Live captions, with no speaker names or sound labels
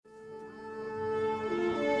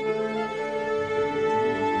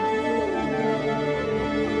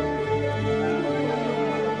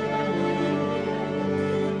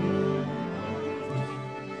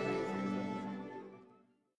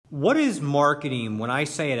what is marketing? When I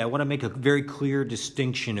say it, I want to make a very clear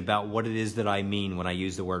distinction about what it is that I mean when I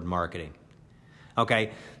use the word marketing.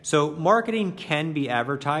 Okay, so marketing can be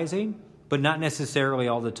advertising, but not necessarily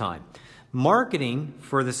all the time. Marketing,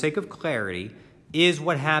 for the sake of clarity, is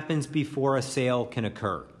what happens before a sale can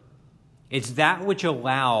occur. It's that which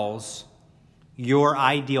allows your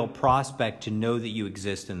ideal prospect to know that you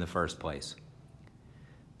exist in the first place.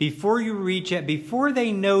 Before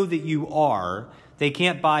they know that you are, they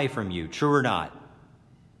can't buy from you, true or not,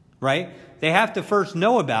 right? They have to first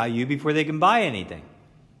know about you before they can buy anything.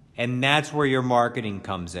 And that's where your marketing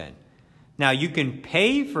comes in. Now, you can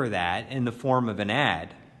pay for that in the form of an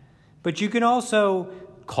ad, but you can also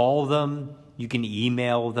call them, you can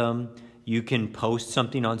email them, you can post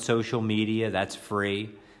something on social media, that's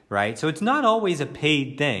free, right? So it's not always a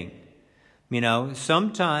paid thing. You know,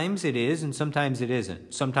 sometimes it is and sometimes it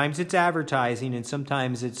isn't. Sometimes it's advertising and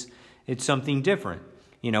sometimes it's something different.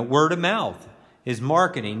 You know, word of mouth is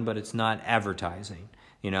marketing, but it's not advertising.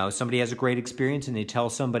 You know, somebody has a great experience and they tell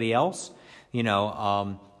somebody else,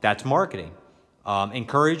 that's marketing.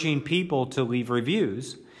 Encouraging people to leave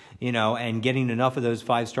reviews, and getting enough of those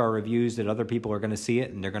 5-star reviews that other people are going to see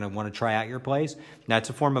it and they're going to want to try out your place, that's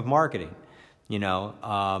a form of marketing.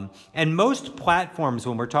 And most platforms,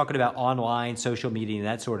 when we're talking about online, social media, and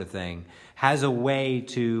that sort of thing, has a way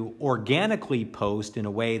to organically post in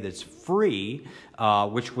a way that's free,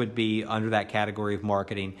 which would be under that category of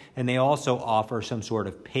marketing. And they also offer some sort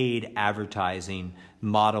of paid advertising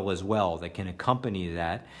model as well that can accompany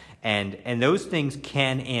that. And those things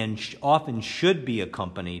can and often should be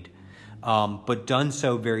accompanied, but done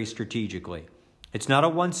so very strategically. It's not a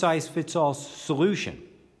one-size-fits-all solution.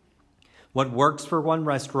 What works for one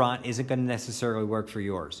restaurant isn't going to necessarily work for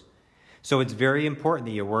yours. So it's very important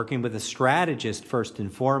that you're working with a strategist first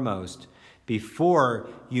and foremost before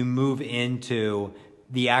you move into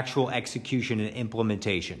the actual execution and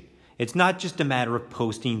implementation. It's not just a matter of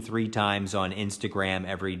posting 3 times on Instagram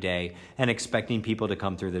every day and expecting people to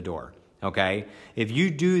come through the door, okay? If you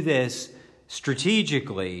do this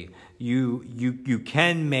strategically, you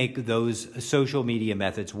can make those social media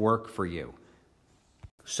methods work for you.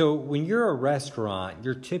 So when you're a restaurant,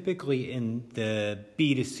 you're typically in the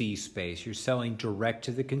B2C space. You're selling direct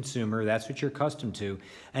to the consumer. That's what you're accustomed to.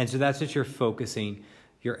 And so that's what you're focusing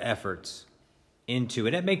your efforts into.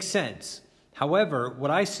 And it makes sense. However,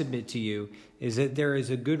 what I submit to you is that there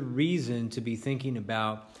is a good reason to be thinking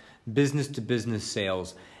about business-to-business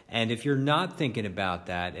sales. And if you're not thinking about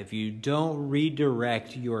that, if you don't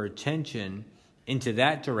redirect your attention into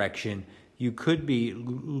that direction, you could be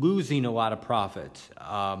losing a lot of profit.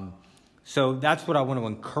 So that's what I want to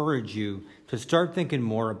encourage you to start thinking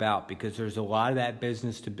more about, because there's a lot of that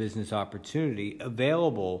business-to-business opportunity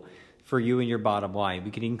available for you and your bottom line. We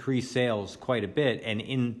can increase sales quite a bit, and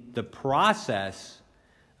in the process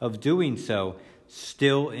of doing so,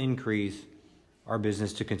 still increase our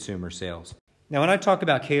business-to-consumer sales. Now, when I talk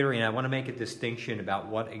about catering, I want to make a distinction about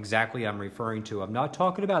what exactly I'm referring to. I'm not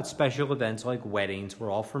talking about special events like weddings. We're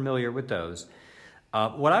all familiar with those.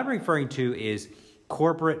 What I'm referring to is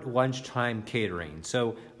corporate lunchtime catering.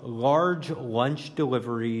 So large lunch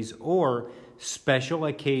deliveries or special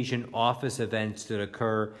occasion office events that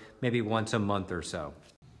occur maybe once a month or so.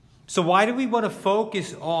 So why do we want to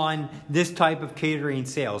focus on this type of catering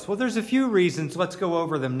sales? Well, there's a few reasons. Let's go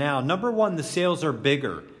over them now. Number one, the sales are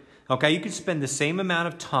bigger. Okay, you can spend the same amount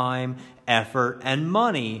of time, effort, and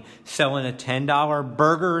money selling a $10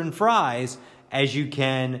 burger and fries as you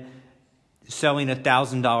can selling a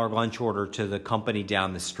 $1,000 lunch order to the company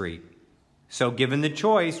down the street. So given the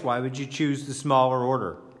choice, why would you choose the smaller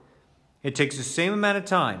order? It takes the same amount of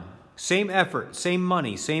time, same effort, same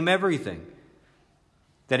money, same everything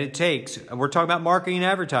that it takes. And we're talking about marketing and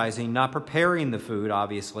advertising, not preparing the food,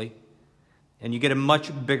 obviously. And you get a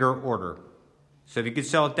much bigger order. So if you could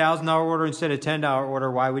sell a $1,000 order instead of a $10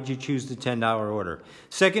 order, why would you choose the $10 order?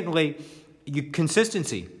 Secondly,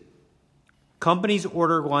 consistency. Companies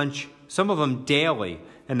order lunch, some of them daily,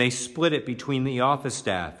 and they split it between the office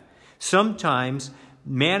staff. Sometimes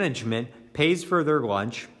management pays for their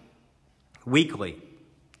lunch weekly.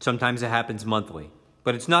 Sometimes it happens monthly.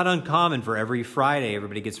 But it's not uncommon for every Friday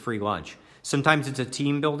everybody gets free lunch. Sometimes it's a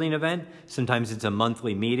team building event. Sometimes it's a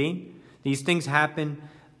monthly meeting. These things happen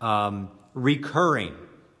recurring,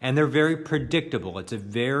 and they're very predictable. It's a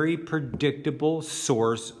very predictable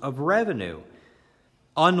source of revenue.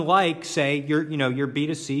 Unlike, say, your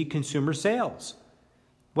B2C consumer sales.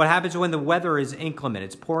 What happens when the weather is inclement?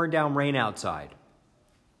 It's pouring down rain outside.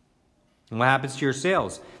 And what happens to your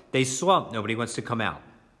sales? They slump. Nobody wants to come out,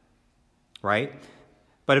 right?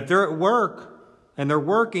 But if they're at work and they're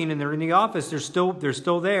working and they're in the office, they're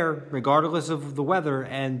still there regardless of the weather,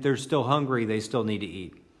 and they're still hungry, they still need to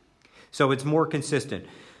eat. So it's more consistent.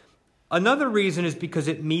 Another reason is because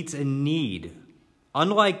it meets a need.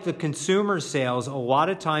 Unlike the consumer sales, a lot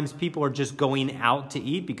of times people are just going out to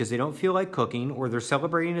eat because they don't feel like cooking, or they're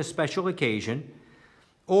celebrating a special occasion,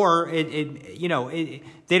 or they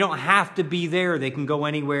don't have to be there. They can go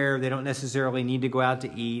anywhere. They don't necessarily need to go out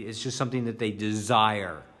to eat. It's just something that they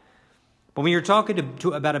desire. But when you're talking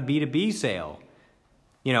about a B2B sale,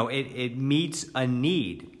 it meets a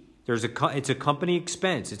need. It's a company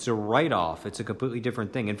expense. It's a write-off. It's a completely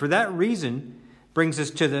different thing. And for that reason, brings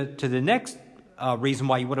us to the next reason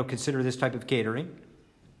why you want to consider this type of catering,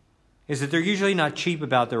 is that they're usually not cheap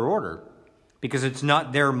about their order because it's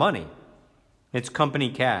not their money. It's company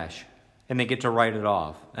cash, and they get to write it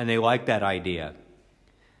off, and they like that idea.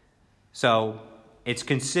 So it's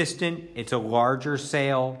consistent. It's a larger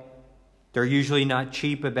sale. They're usually not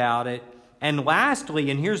cheap about it. And lastly,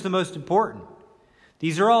 and here's the most important,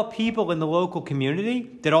 these are all people in the local community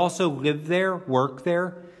that also live there, work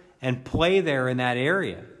there, and play there in that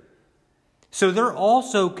area. So they're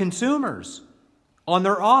also consumers. On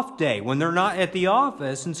their off day, when they're not at the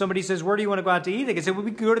office and somebody says, where do you want to go out to eat? They can say, well,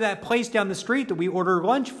 we can go to that place down the street that we order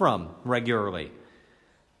lunch from regularly.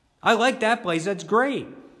 I like that place. That's great.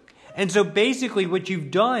 And so basically what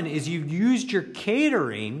you've done is you've used your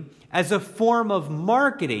catering as a form of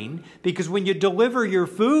marketing, because when you deliver your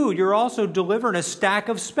food, you're also delivering a stack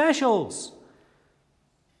of specials.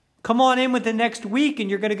 Come on in with the next week and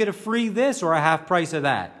you're going to get a free this or a half price of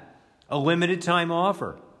that. A limited time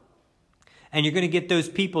offer. And you're going to get those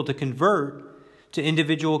people to convert to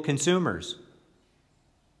individual consumers.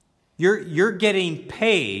 You're getting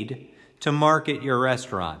paid to market your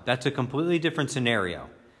restaurant. That's a completely different scenario.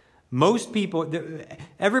 Most people,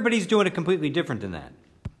 everybody's doing it completely different than that.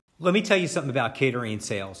 Let me tell you something about catering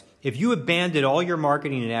sales. If you abandoned all your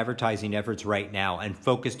marketing and advertising efforts right now and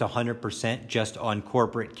focused 100% just on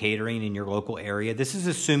corporate catering in your local area, this is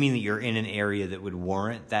assuming that you're in an area that would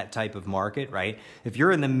warrant that type of market, right? If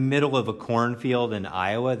you're in the middle of a cornfield in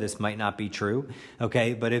Iowa, this might not be true,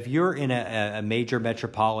 okay? But if you're in a major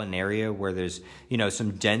metropolitan area where there's,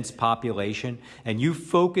 some dense population, and you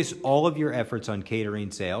focus all of your efforts on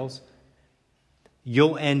catering sales,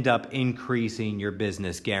 you'll end up increasing your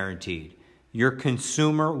business, guaranteed. Your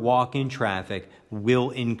consumer walk-in traffic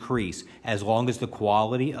will increase as long as the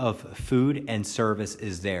quality of food and service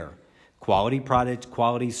is there. Quality product,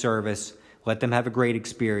 quality service, let them have a great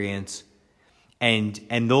experience, and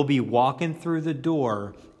they'll be walking through the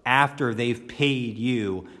door after they've paid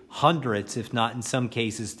you hundreds, if not in some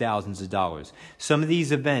cases thousands of dollars. Some of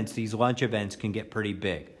these events, these lunch events, can get pretty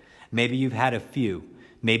big. Maybe you've had a few.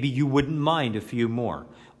 Maybe you wouldn't mind a few more.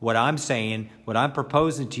 What I'm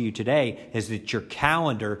proposing to you today is that your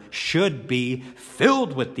calendar should be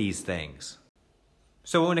filled with these things.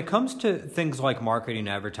 So when it comes to things like marketing and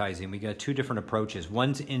advertising, we got two different approaches.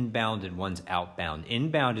 One's inbound and one's outbound.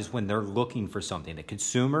 Inbound is when they're looking for something. The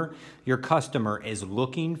consumer, your customer, is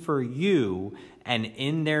looking for you, and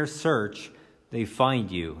in their search, they find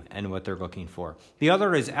you and what they're looking for. The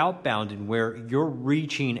other is outbound, and where you're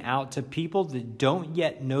reaching out to people that don't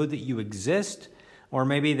yet know that you exist, or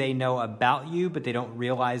maybe they know about you, but they don't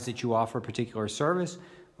realize that you offer a particular service,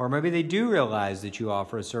 or maybe they do realize that you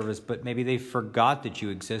offer a service, but maybe they forgot that you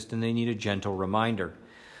exist and they need a gentle reminder.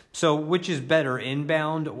 So which is better,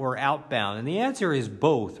 inbound or outbound? And the answer is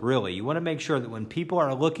both, really. You want to make sure that when people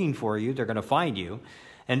are looking for you, they're going to find you.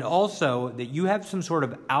 And also that you have some sort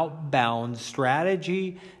of outbound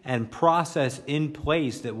strategy and process in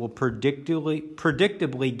place that will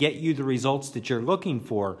predictably get you the results that you're looking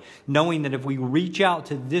for, knowing that if we reach out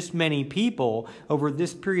to this many people over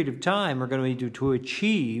this period of time, we're going to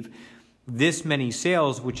achieve this many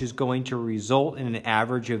sales, which is going to result in an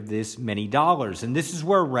average of this many dollars. And this is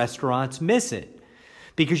where restaurants miss it.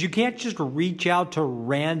 Because you can't just reach out to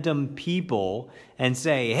random people and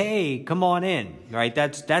say, hey, come on in, right?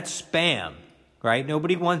 That's spam, right?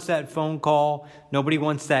 Nobody wants that phone call. Nobody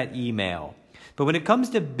wants that email. But when it comes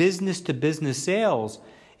to business sales,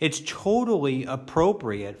 it's totally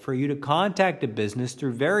appropriate for you to contact a business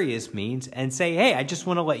through various means and say, hey, I just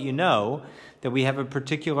want to let you know that we have a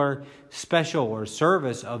particular special or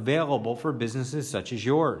service available for businesses such as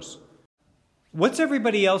yours. What's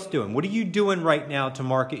everybody else doing? What are you doing right now to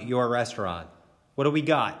market your restaurant? What do we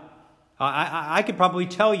got? I could probably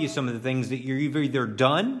tell you some of the things that you've either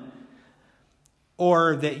done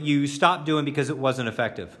or that you stopped doing because it wasn't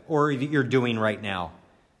effective, or that you're doing right now.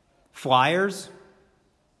 Flyers,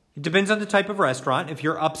 It depends on the type of restaurant. If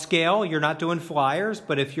you're upscale, you're not doing flyers.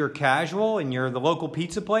 But if you're casual and you're the local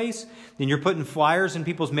pizza place, then you're putting flyers in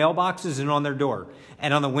people's mailboxes and on their door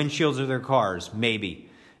and on the windshields of their cars, maybe.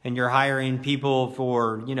 And you're hiring people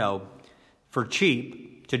for, for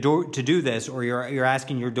cheap to do this, or you're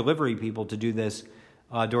asking your delivery people to do this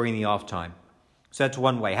during the off time. So that's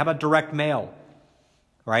one way. How about direct mail?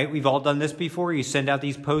 Right? We've all done this before. You send out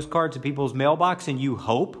these postcards to people's mailbox and you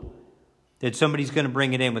hope that somebody's going to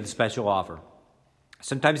bring it in with a special offer.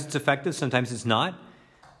 Sometimes it's effective, sometimes it's not.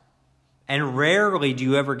 And rarely do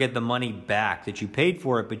you ever get the money back that you paid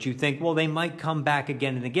for it, but you think, well, they might come back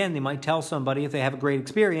again and again. They might tell somebody if they have a great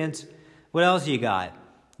experience. What else you got?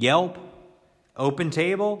 Yelp? Open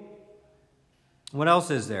Table? What else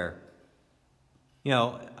is there?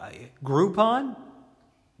 Groupon?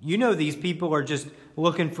 These people are just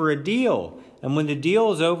looking for a deal. And when the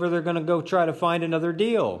deal is over, they're going to go try to find another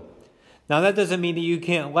deal. Now, that doesn't mean that you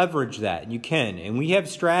can't leverage that. You can. And we have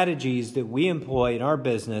strategies that we employ in our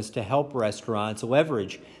business to help restaurants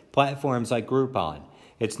leverage platforms like Groupon.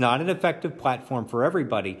 It's not an effective platform for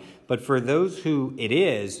everybody, but for those who it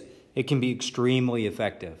is, it can be extremely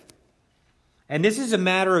effective. And this is a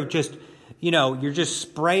matter of just, you're just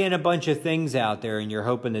spraying a bunch of things out there and you're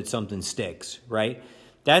hoping that something sticks, right?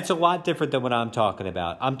 That's a lot different than what I'm talking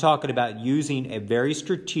about. I'm talking about using a very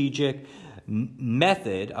strategic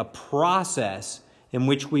method, a process in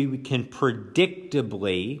which we can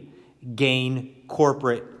predictably gain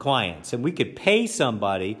corporate clients. And we could pay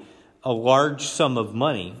somebody a large sum of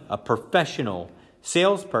money, a professional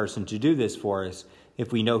salesperson, to do this for us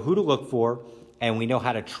if we know who to look for and we know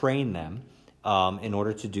how to train them in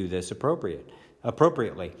order to do this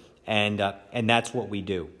appropriately. And that's what we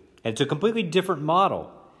do. And it's a completely different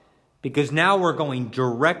model because now we're going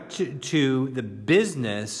direct to the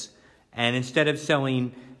business. And instead of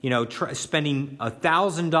selling, spending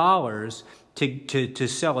 $1,000 to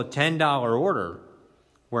sell a $10 order,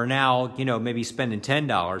 we're now, maybe spending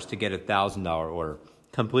 $10 to get a $1,000 order.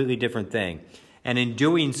 Completely different thing. And in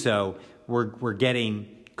doing so, we're getting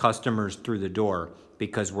customers through the door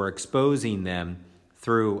because we're exposing them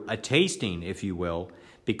through a tasting, if you will,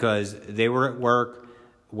 because they were at work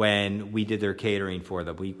when we did their catering for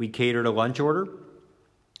them. We catered a lunch order,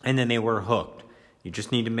 and then they were hooked. You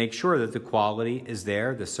just need to make sure that the quality is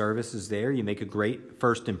there, the service is there, you make a great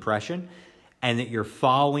first impression, and that you're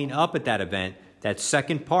following up at that event. That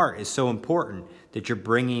second part is so important that you're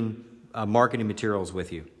bringing marketing materials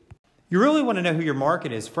with you. You really want to know who your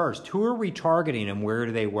market is first. Who are we targeting and where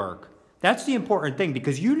do they work? That's the important thing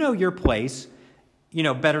because you know your place,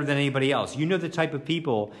 better than anybody else. You know the type of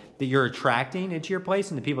people that you're attracting into your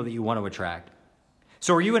place and the people that you want to attract.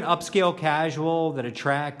 So are you an upscale casual that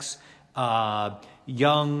attracts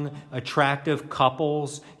young, attractive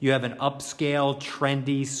couples? You have an upscale,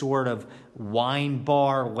 trendy sort of wine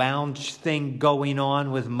bar lounge thing going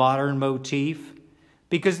on with modern motif?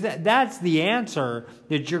 Because that's the answer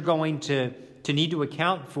that you're going to need to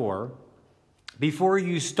account for before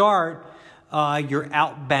you start your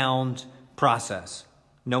outbound process,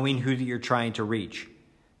 knowing who that you're trying to reach.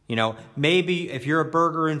 Maybe if you're a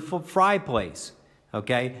burger and fry place,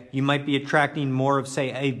 okay, you might be attracting more of,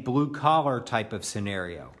 say, a blue-collar type of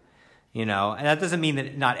scenario, and that doesn't mean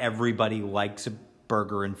that not everybody likes a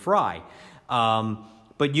burger and fry,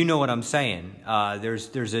 but you know what I'm saying.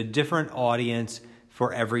 There's a different audience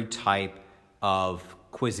for every type of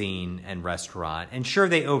cuisine and restaurant, and sure,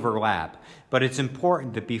 they overlap, but it's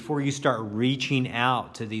important that before you start reaching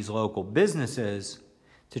out to these local businesses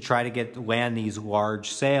to try to land these large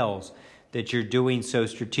sales, that you're doing so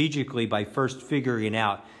strategically by first figuring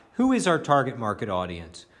out who is our target market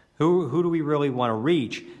audience, who do we really want to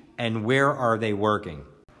reach, and where are they working.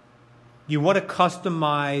 You want to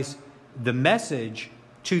customize the message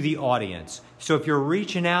to the audience. So if you're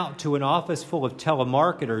reaching out to an office full of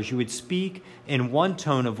telemarketers, you would speak in one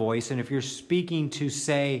tone of voice, and if you're speaking to,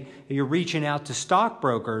 say, you're reaching out to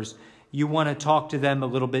stockbrokers, you want to talk to them a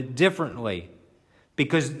little bit differently,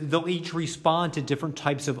 because they'll each respond to different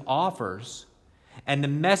types of offers, and the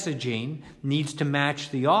messaging needs to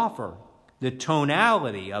match the offer, the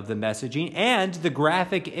tonality of the messaging, and the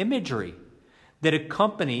graphic imagery that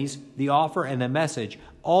accompanies the offer and the message.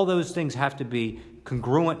 All those things have to be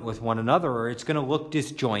congruent with one another, or it's going to look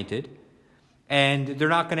disjointed, and they're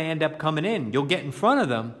not going to end up coming in. You'll get in front of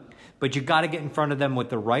them, but you got to get in front of them with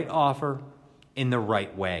the right offer in the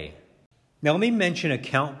right way. Now, let me mention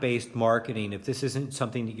account-based marketing if this isn't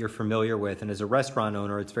something that you're familiar with. And as a restaurant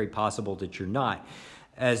owner, it's very possible that you're not.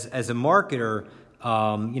 As a marketer,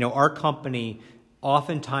 our company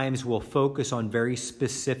oftentimes will focus on very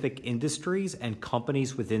specific industries and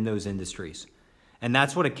companies within those industries. And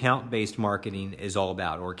that's what account-based marketing is all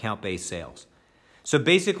about, or account-based sales. So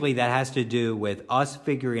basically that has to do with us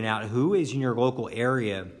figuring out who is in your local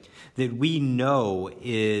area that we know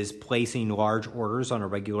is placing large orders on a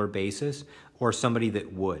regular basis, or somebody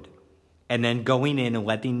that would. And then going in and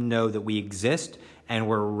letting them know that we exist and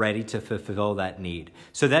we're ready to fulfill that need.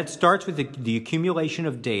 So that starts with the accumulation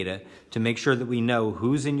of data to make sure that we know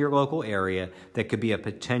who's in your local area that could be a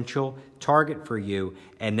potential target for you,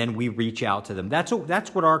 and then we reach out to them. That's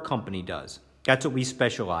what our company does. That's what we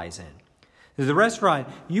specialize in. The restaurant,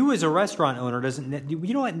 you as a restaurant owner,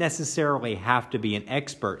 you don't necessarily have to be an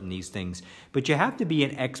expert in these things, but you have to be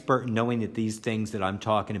an expert in knowing that these things that I'm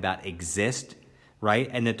talking about exist, right?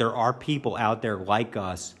 And that there are people out there like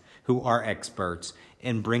us who are experts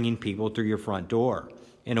in bringing people through your front door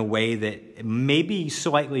in a way that may be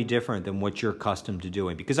slightly different than what you're accustomed to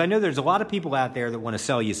doing. Because I know there's a lot of people out there that want to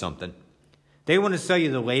sell you something. They want to sell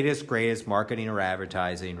you the latest, greatest marketing or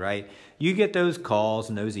advertising, right? You get those calls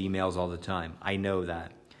and those emails all the time. I know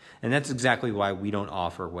that. And that's exactly why we don't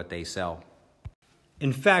offer what they sell.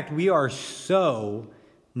 In fact, we are so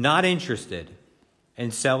not interested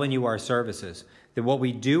in selling you our services that what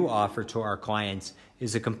we do offer to our clients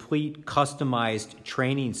is a complete customized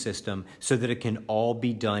training system so that it can all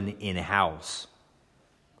be done in-house.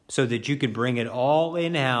 So that you can bring it all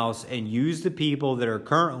in-house and use the people that are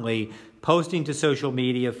currently posting to social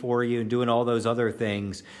media for you and doing all those other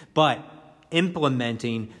things, but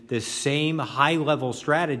implementing the same high-level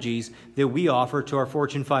strategies that we offer to our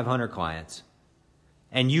Fortune 500 clients.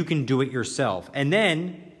 And you can do it yourself. And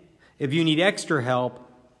then, if you need extra help,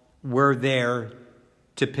 we're there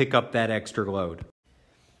to pick up that extra load.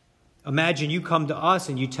 Imagine you come to us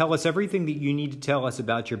and you tell us everything that you need to tell us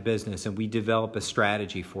about your business, and we develop a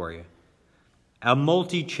strategy for you, a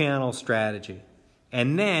multi-channel strategy.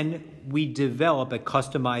 And then we develop a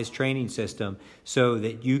customized training system so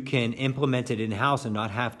that you can implement it in-house and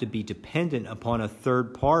not have to be dependent upon a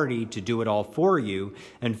third party to do it all for you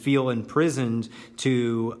and feel imprisoned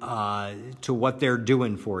to what they're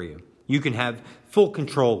doing for you. You can have full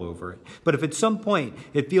control over it. But if at some point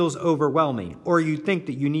it feels overwhelming or you think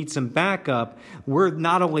that you need some backup, we're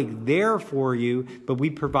not only there for you, but we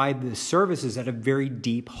provide the services at a very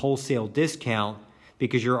deep wholesale discount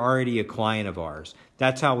because you're already a client of ours.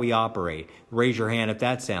 That's how we operate. Raise your hand if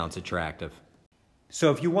that sounds attractive.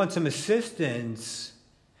 So if you want some assistance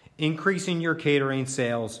increasing your catering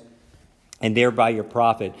sales and thereby your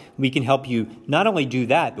profit, we can help you not only do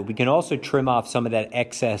that, but we can also trim off some of that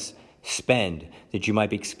excess spend that you might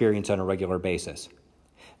be experiencing on a regular basis.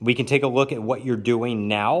 We can take a look at what you're doing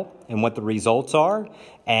now and what the results are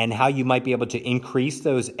and how you might be able to increase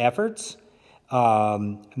those efforts,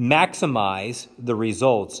 maximize the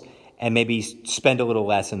results, and maybe spend a little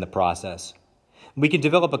less in the process. We can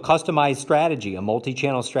develop a customized strategy, a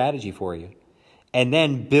multi-channel strategy for you, and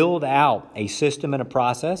then build out a system and a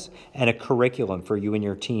process and a curriculum for you and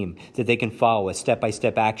your team that they can follow, a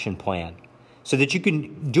step-by-step action plan, so that you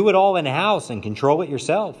can do it all in-house and control it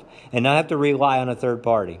yourself and not have to rely on a third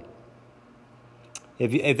party.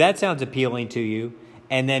 If that sounds appealing to you,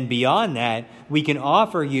 and then beyond that, we can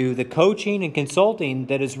offer you the coaching and consulting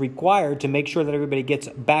that is required to make sure that everybody gets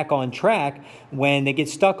back on track when they get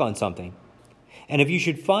stuck on something. And if you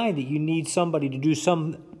should find that you need somebody to do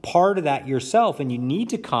some part of that yourself and you need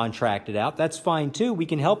to contract it out, that's fine too. We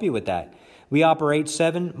can help you with that. We operate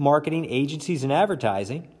 7 marketing agencies and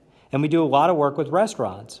advertising, and we do a lot of work with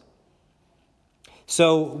restaurants.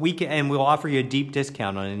 So we'll offer you a deep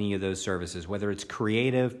discount on any of those services, whether it's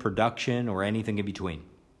creative, production, or anything in between.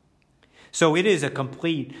 So it is a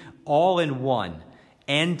complete all-in-one,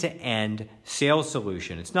 end-to-end sales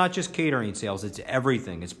solution. It's not just catering sales, it's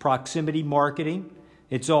everything. It's proximity marketing.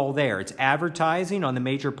 It's all there. It's advertising on the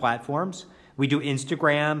major platforms. We do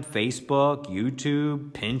Instagram, Facebook,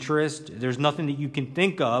 YouTube, Pinterest. There's nothing that you can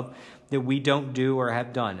think of that we don't do or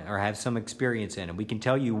have done or have some experience in. And we can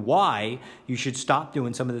tell you why you should stop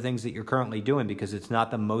doing some of the things that you're currently doing because it's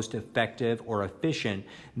not the most effective or efficient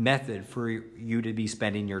method for you to be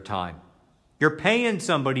spending your time. You're paying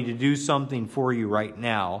somebody to do something for you right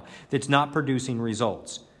now that's not producing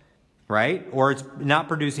results, right? Or it's not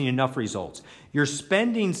producing enough results. You're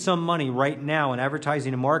spending some money right now in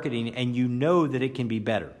advertising and marketing, and you know that it can be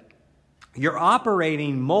better. You're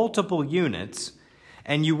operating multiple units,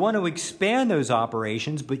 and you want to expand those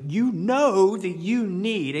operations, but you know that you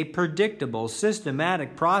need a predictable,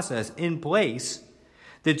 systematic process in place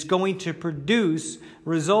that's going to produce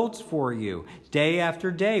results for you day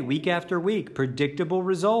after day, week after week, predictable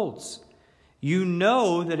results. You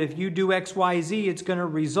know that if you do X, Y, Z, it's going to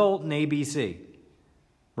result in ABC,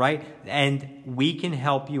 right? And we can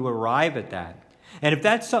help you arrive at that. And if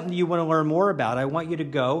that's something you want to learn more about, I want you to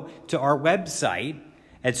go to our website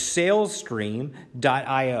at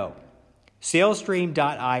salesstream.io.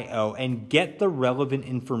 Salesstream.io, and get the relevant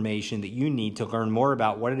information that you need to learn more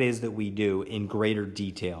about what it is that we do in greater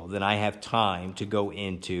detail than I have time to go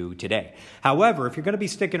into today. However, if you're going to be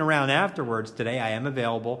sticking around afterwards today, I am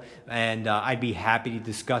available, and I'd be happy to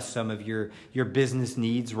discuss some of your business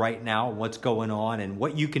needs right now, what's going on, and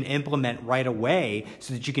what you can implement right away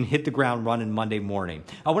so that you can hit the ground running Monday morning.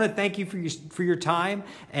 I want to thank you for your time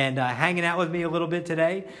and hanging out with me a little bit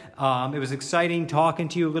today. It was exciting talking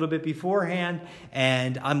to you a little bit beforehand.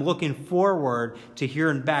 And I'm looking forward to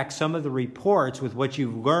hearing back some of the reports with what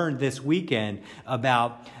you've learned this weekend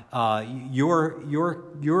about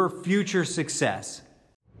your future success.